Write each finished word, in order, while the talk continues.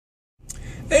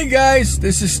Hey guys,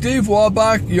 this is Steve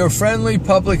Wolbach, your friendly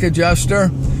public adjuster.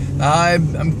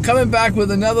 I'm coming back with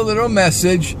another little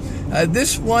message.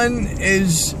 This one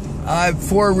is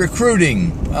for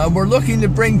recruiting. We're looking to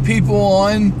bring people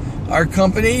on our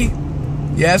company.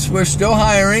 Yes, we're still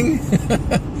hiring.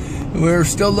 We're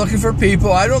still looking for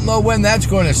people. I don't know when that's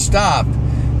going to stop.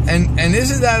 And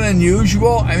isn't that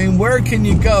unusual? I mean, where can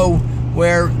you go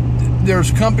where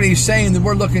there's companies saying that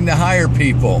we're looking to hire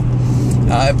people?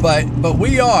 But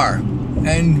we are,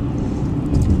 and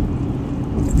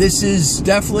this is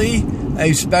definitely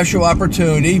a special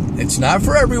opportunity. It's not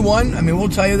for everyone. I mean, we'll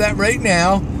tell you that right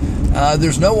now.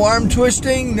 There's no arm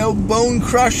twisting, no bone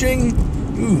crushing.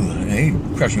 Ooh, I hate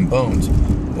crushing bones.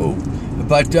 Ooh.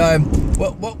 But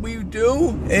what we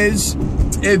do is,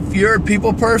 if you're a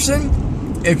people person,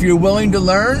 if you're willing to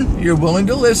learn, you're willing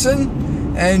to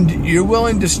listen, and you're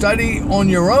willing to study on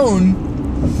your own,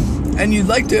 and you'd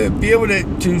like to be able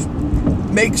to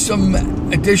make some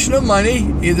additional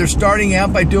money, either starting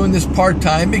out by doing this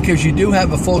part-time because you do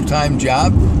have a full-time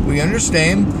job, we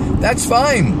understand, that's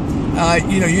fine.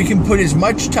 You can put as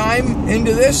much time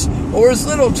into this or as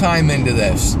little time into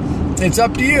this. It's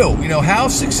up to you. How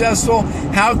successful,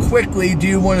 how quickly do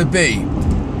you want to be?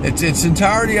 It's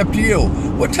entirely up to you.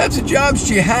 What types of jobs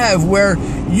do you have where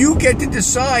you get to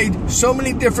decide so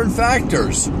many different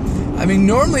factors? I mean,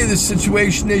 normally the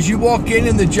situation is you walk in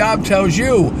and the job tells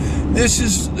you, this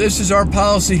is our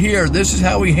policy here. This is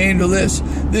how we handle this.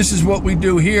 This is what we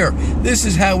do here. This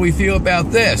is how we feel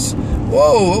about this.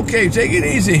 Whoa, okay, take it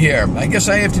easy here. I guess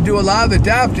I have to do a lot of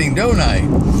adapting, don't I?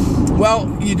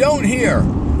 Well, you don't here.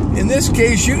 In this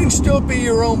case, you can still be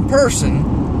your own person.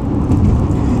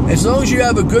 As long as you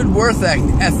have a good work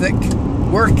ethic,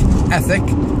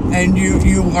 and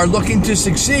you are looking to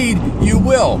succeed, you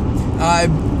will.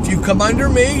 If you come under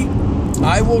me,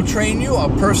 I will train you.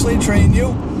 I'll personally train you,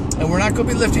 and we're not going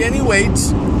to be lifting any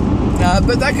weights.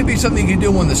 But that could be something you can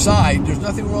do on the side. There's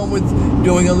nothing wrong with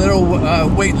doing a little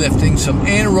weightlifting, some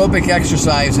anaerobic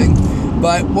exercising.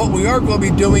 But what we are going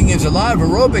to be doing is a lot of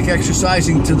aerobic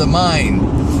exercising to the mind.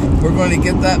 We're going to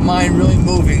get that mind really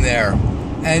moving there.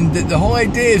 And the whole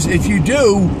idea is, if you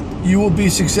do, you will be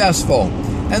successful.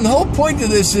 And the whole point of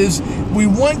this is we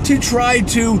want to try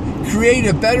to create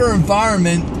a better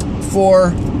environment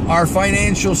for our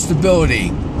financial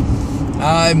stability.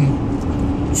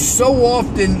 So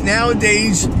often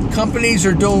nowadays, companies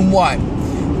are doing what?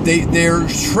 They're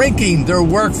shrinking their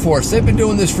workforce. They've been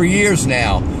doing this for years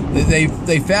now.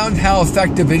 They found how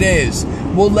effective it is.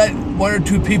 We'll let one or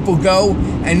two people go,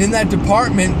 and in that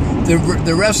department,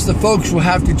 the rest of the folks will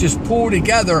have to just pull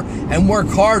together and work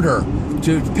harder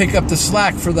to pick up the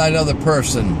slack for that other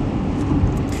person.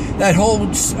 That whole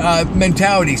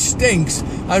mentality stinks.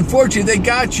 Unfortunately, they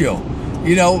got you.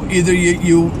 Either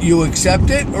you accept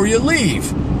it or you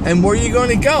leave. And where are you going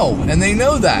to go? And they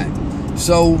know that.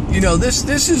 So,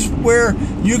 this is where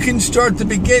you can start the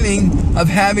beginning of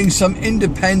having some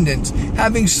independence,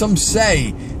 having some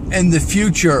say in the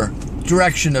future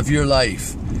direction of your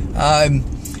life.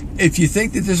 If you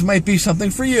think that this might be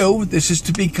something for you, this is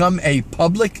to become a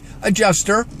public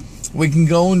adjuster. We can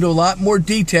go into a lot more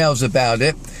details about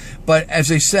it. But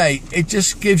as I say, it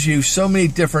just gives you so many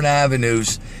different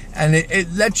avenues, and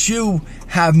it lets you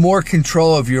have more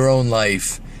control of your own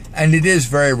life. And it is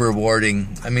very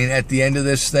rewarding. I mean, at the end of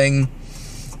this thing,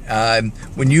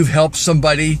 when you've helped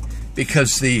somebody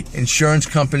because the insurance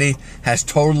company has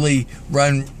totally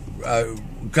run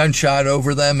gunshot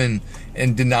over them and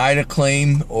denied a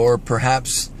claim, or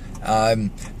perhaps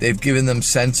they've given them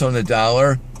cents on the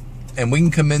dollar, and we can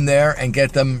come in there and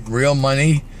get them real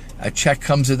money. A check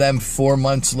comes to them 4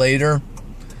 months later,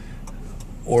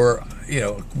 or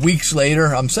weeks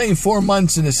later. I'm saying 4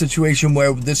 months in a situation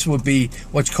where this would be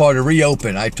what's called a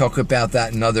reopen. I talk about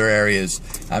that in other areas.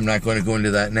 I'm not going to go into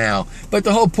that now. But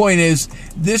the whole point is,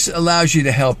 this allows you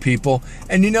to help people.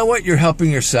 And you know what? You're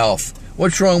helping yourself.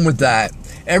 What's wrong with that?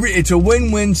 It's a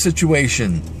win-win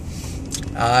situation.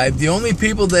 The only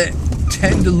people that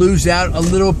tend to lose out a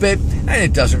little bit, and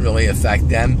it doesn't really affect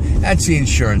them, that's the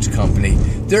insurance company.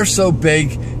 They're so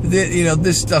big that,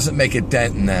 this doesn't make a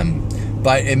dent in them.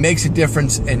 But it makes a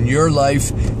difference in your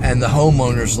life and the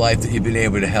homeowner's life that you've been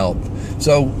able to help.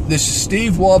 So this is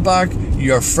Steve Wolbach,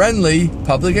 your friendly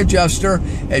public adjuster.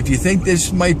 If you think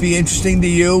this might be interesting to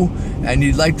you and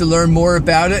you'd like to learn more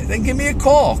about it, then give me a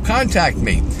call. Contact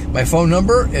me. My phone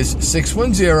number is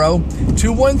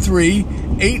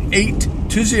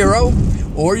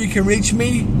 610-213-8820, or you can reach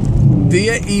me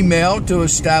via email to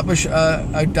establish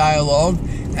a dialogue,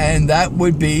 and that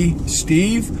would be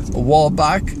Steve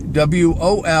Wolbach,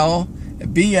 WOLBACH,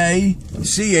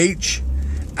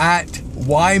 @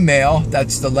 ymail,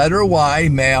 that's the letter Y,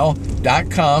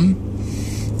 mail.com.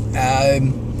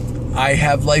 I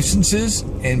have licenses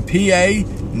in PA,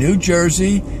 New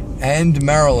Jersey, and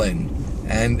Maryland.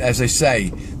 And as I say,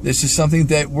 this is something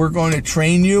that we're going to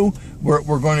train you.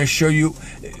 We're going to show you.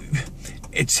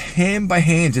 It's hand by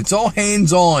hand. It's all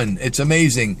hands-on. It's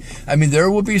amazing. I mean,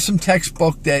 there will be some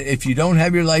textbook that if you don't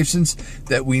have your license,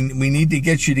 that we need to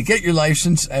get you to get your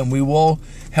license, and we will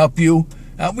help you.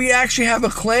 We actually have a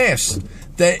class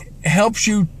that helps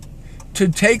you to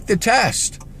take the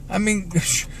test. I mean,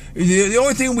 the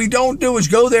only thing we don't do is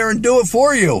go there and do it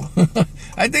for you.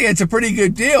 I think it's a pretty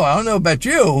good deal. I don't know about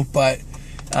you, but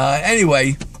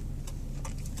anyway,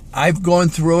 I've gone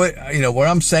through it. You know, what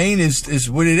I'm saying is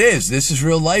what it is. This is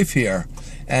real life here.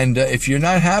 And if you're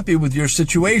not happy with your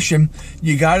situation,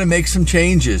 you got to make some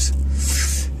changes.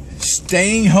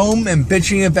 Staying home and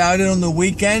bitching about it on the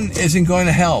weekend isn't going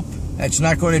to help. It's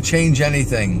not going to change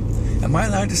anything. Am I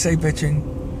allowed to say bitching?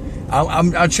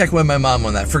 I'll check with my mom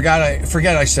on that. Forget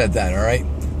I said that, all right?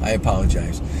 I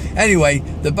apologize. Anyway,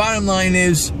 the bottom line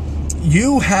is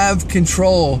you have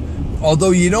control,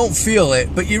 although you don't feel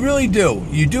it, but you really do.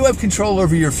 You do have control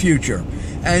over your future.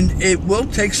 And it will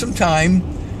take some time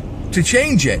to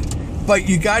change it, but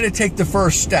you got to take the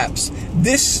first steps.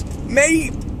 This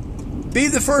may be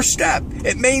the first step.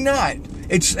 It may not.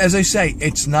 It's, as I say,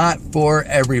 it's not for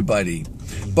everybody.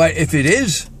 But if it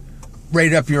is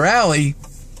right up your alley,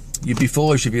 you'd be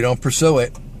foolish if you don't pursue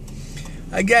it.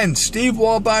 Again, Steve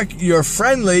Wolbach, your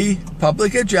friendly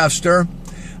public adjuster.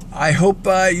 I hope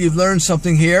you've learned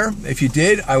something here. If you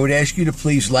did, I would ask you to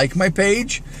please like my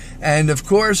page. And of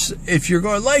course, if you're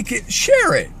going to like it,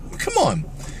 share it. Come on.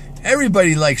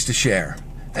 Everybody likes to share.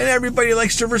 And everybody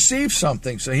likes to receive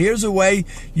something. So here's a way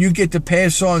you get to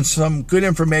pass on some good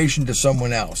information to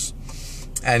someone else.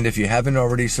 And if you haven't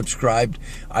already subscribed,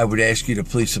 I would ask you to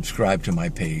please subscribe to my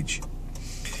page.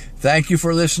 Thank you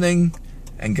for listening,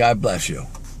 and God bless you.